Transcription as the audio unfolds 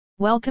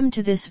Welcome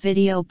to this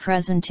video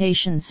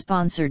presentation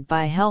sponsored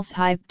by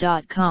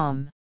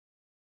healthhype.com.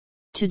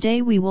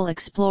 Today we will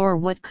explore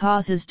what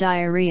causes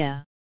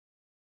diarrhea.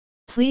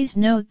 Please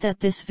note that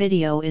this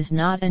video is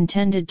not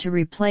intended to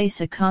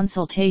replace a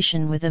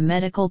consultation with a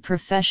medical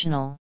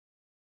professional.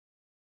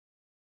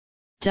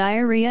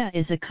 Diarrhea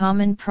is a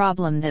common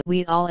problem that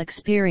we all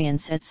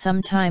experience at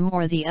some time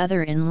or the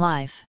other in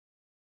life.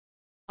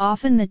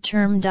 Often the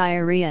term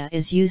diarrhea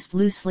is used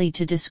loosely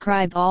to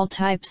describe all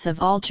types of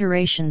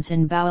alterations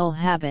in bowel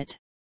habit.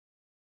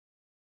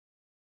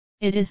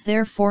 It is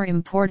therefore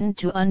important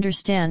to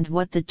understand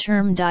what the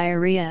term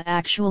diarrhea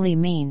actually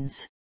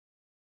means.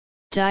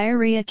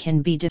 Diarrhea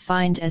can be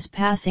defined as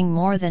passing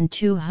more than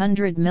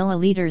 200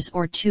 milliliters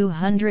or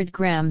 200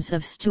 grams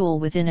of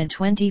stool within a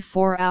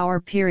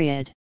 24-hour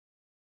period.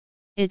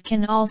 It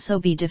can also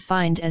be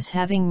defined as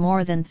having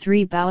more than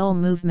 3 bowel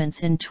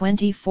movements in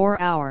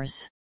 24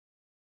 hours.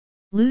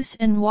 Loose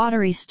and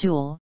watery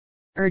stool,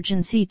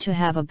 urgency to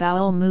have a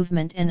bowel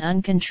movement and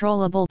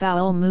uncontrollable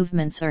bowel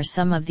movements are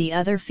some of the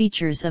other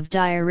features of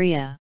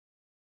diarrhea.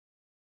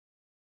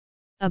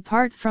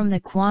 Apart from the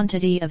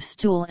quantity of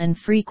stool and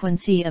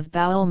frequency of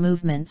bowel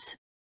movements,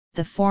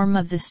 the form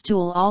of the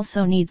stool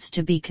also needs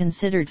to be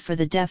considered for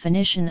the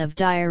definition of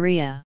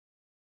diarrhea.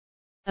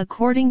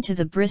 According to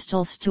the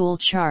Bristol stool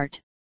chart,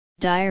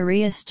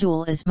 diarrhea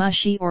stool is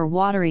mushy or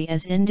watery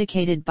as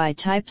indicated by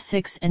type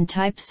 6 and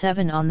type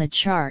 7 on the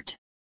chart.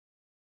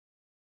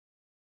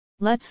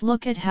 Let's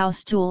look at how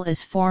stool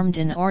is formed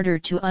in order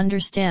to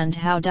understand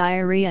how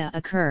diarrhea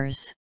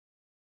occurs.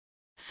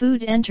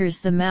 Food enters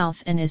the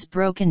mouth and is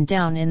broken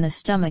down in the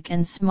stomach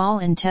and small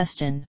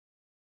intestine.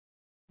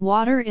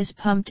 Water is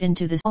pumped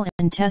into the small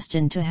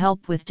intestine to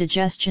help with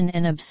digestion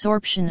and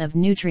absorption of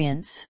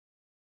nutrients.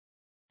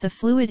 The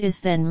fluid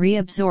is then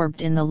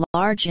reabsorbed in the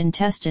large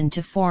intestine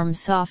to form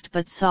soft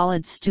but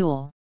solid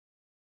stool.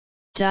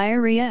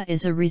 Diarrhea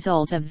is a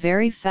result of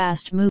very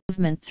fast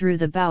movement through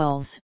the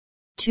bowels,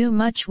 too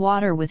much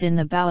water within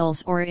the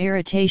bowels or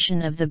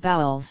irritation of the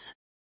bowels.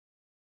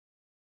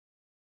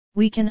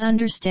 We can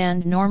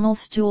understand normal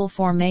stool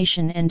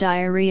formation and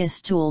diarrhea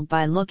stool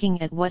by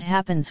looking at what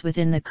happens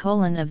within the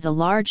colon of the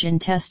large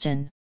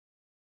intestine.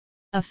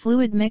 A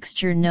fluid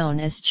mixture known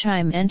as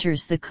chyme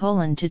enters the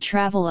colon to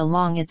travel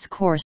along its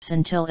course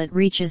until it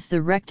reaches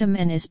the rectum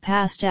and is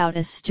passed out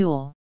as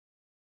stool.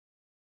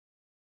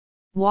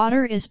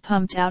 Water is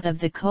pumped out of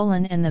the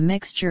colon and the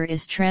mixture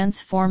is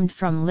transformed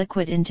from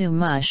liquid into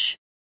mush.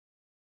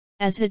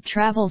 As it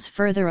travels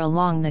further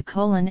along the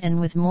colon and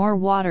with more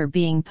water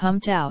being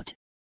pumped out,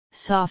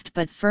 soft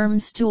but firm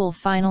stool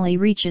finally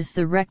reaches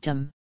the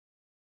rectum.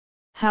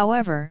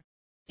 However,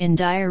 in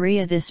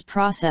diarrhea this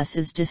process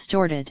is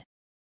distorted.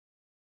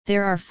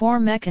 There are 4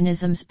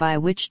 mechanisms by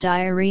which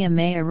diarrhea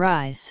may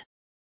arise.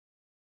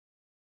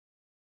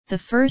 The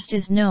first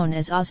is known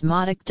as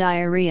osmotic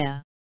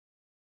diarrhea.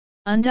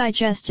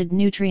 Undigested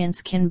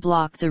nutrients can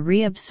block the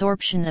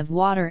reabsorption of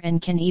water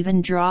and can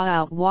even draw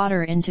out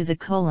water into the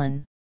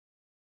colon.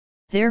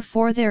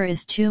 Therefore there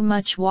is too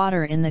much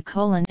water in the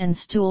colon and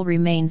stool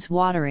remains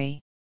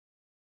watery.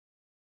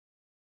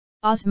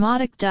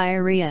 Osmotic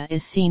diarrhea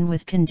is seen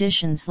with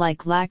conditions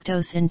like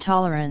lactose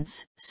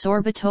intolerance,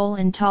 sorbitol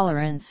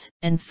intolerance,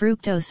 and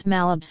fructose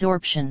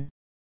malabsorption.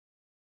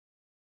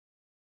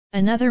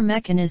 Another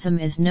mechanism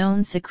is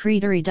known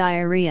secretory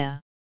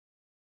diarrhea.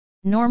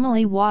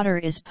 Normally water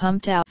is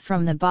pumped out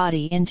from the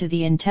body into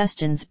the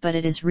intestines but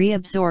it is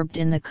reabsorbed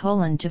in the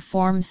colon to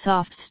form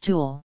soft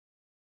stool.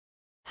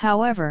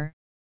 However,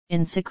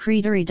 in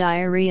secretory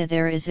diarrhea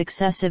there is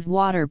excessive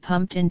water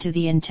pumped into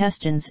the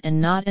intestines and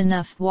not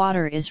enough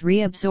water is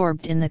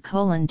reabsorbed in the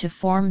colon to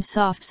form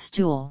soft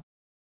stool.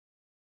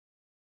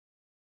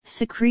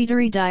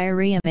 Secretory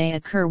diarrhea may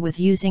occur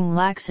with using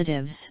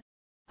laxatives,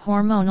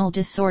 hormonal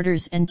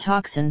disorders and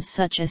toxins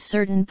such as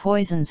certain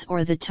poisons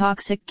or the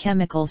toxic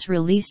chemicals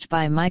released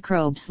by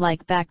microbes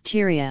like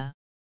bacteria.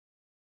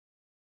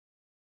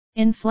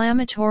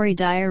 Inflammatory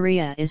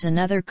diarrhea is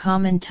another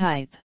common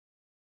type.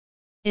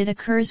 It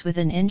occurs with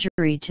an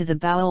injury to the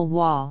bowel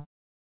wall.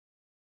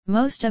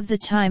 Most of the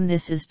time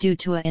this is due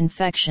to an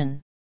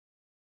infection.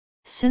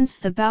 Since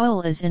the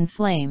bowel is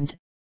inflamed,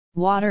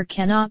 water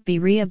cannot be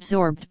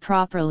reabsorbed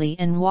properly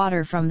and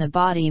water from the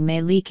body may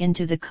leak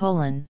into the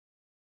colon.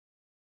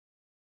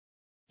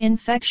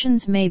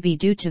 Infections may be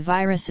due to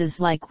viruses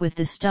like with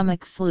the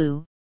stomach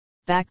flu,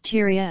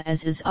 bacteria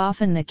as is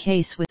often the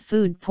case with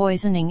food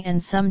poisoning,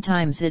 and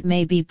sometimes it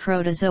may be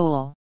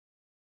protozoal.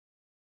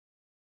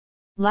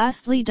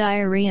 Lastly,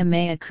 diarrhea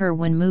may occur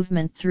when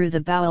movement through the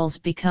bowels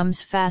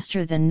becomes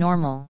faster than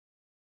normal.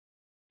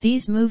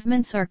 These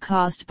movements are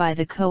caused by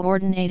the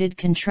coordinated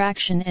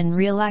contraction and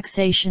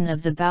relaxation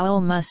of the bowel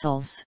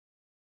muscles.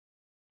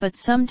 But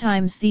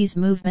sometimes these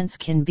movements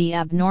can be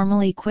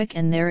abnormally quick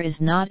and there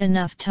is not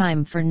enough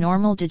time for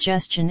normal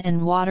digestion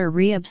and water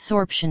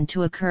reabsorption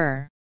to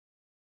occur.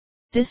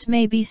 This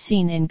may be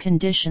seen in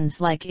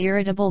conditions like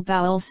irritable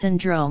bowel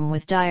syndrome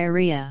with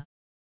diarrhea.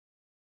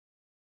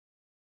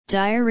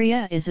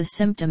 Diarrhea is a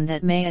symptom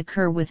that may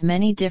occur with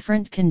many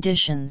different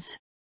conditions.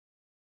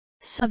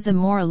 Some of the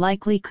more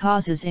likely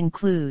causes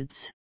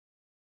includes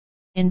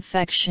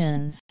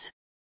infections,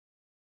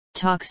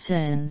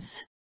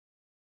 toxins,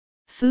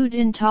 food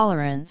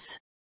intolerance,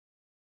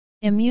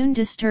 immune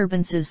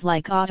disturbances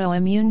like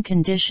autoimmune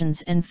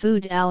conditions and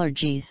food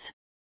allergies,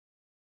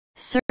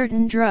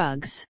 certain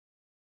drugs,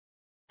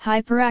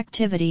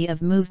 hyperactivity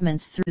of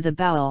movements through the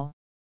bowel.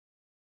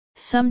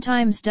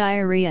 Sometimes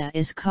diarrhea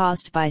is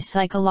caused by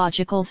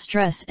psychological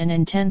stress and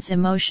intense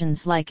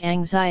emotions like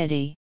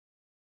anxiety.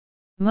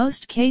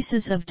 Most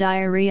cases of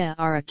diarrhea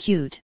are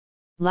acute,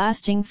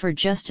 lasting for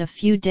just a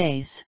few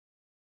days.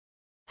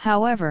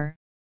 However,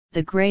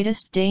 the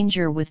greatest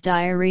danger with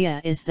diarrhea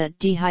is that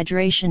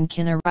dehydration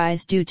can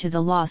arise due to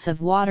the loss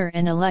of water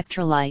and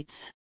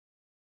electrolytes.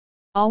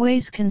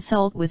 Always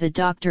consult with a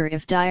doctor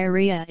if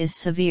diarrhea is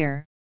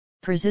severe,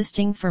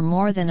 persisting for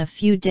more than a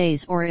few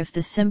days, or if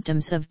the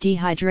symptoms of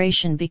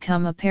dehydration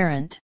become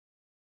apparent.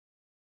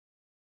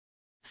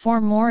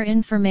 For more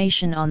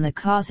information on the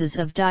causes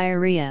of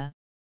diarrhea,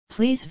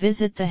 please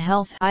visit the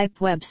Health Hype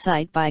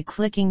website by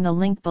clicking the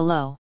link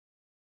below.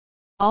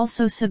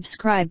 Also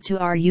subscribe to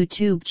our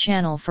YouTube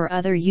channel for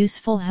other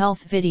useful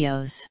health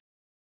videos.